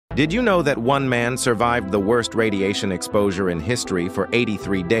Did you know that one man survived the worst radiation exposure in history for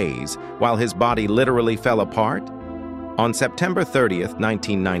 83 days, while his body literally fell apart? On September 30th,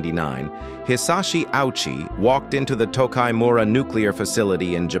 1999, Hisashi Ouchi walked into the Tokaimura nuclear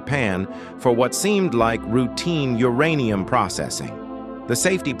facility in Japan for what seemed like routine uranium processing. The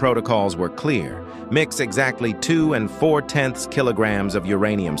safety protocols were clear: mix exactly 2 4/10 kilograms of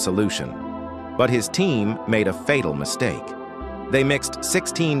uranium solution. But his team made a fatal mistake. They mixed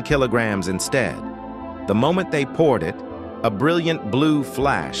 16 kilograms instead. The moment they poured it, a brilliant blue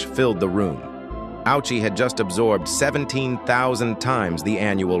flash filled the room. Ouchi had just absorbed 17,000 times the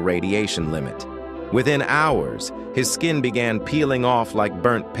annual radiation limit. Within hours, his skin began peeling off like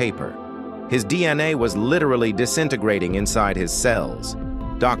burnt paper. His DNA was literally disintegrating inside his cells.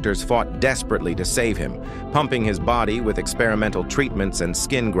 Doctors fought desperately to save him, pumping his body with experimental treatments and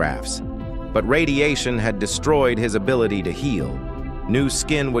skin grafts. But radiation had destroyed his ability to heal. New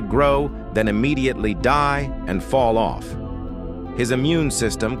skin would grow, then immediately die and fall off. His immune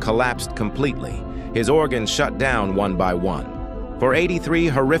system collapsed completely. His organs shut down one by one. For 83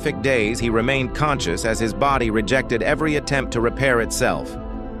 horrific days, he remained conscious as his body rejected every attempt to repair itself.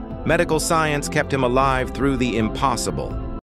 Medical science kept him alive through the impossible.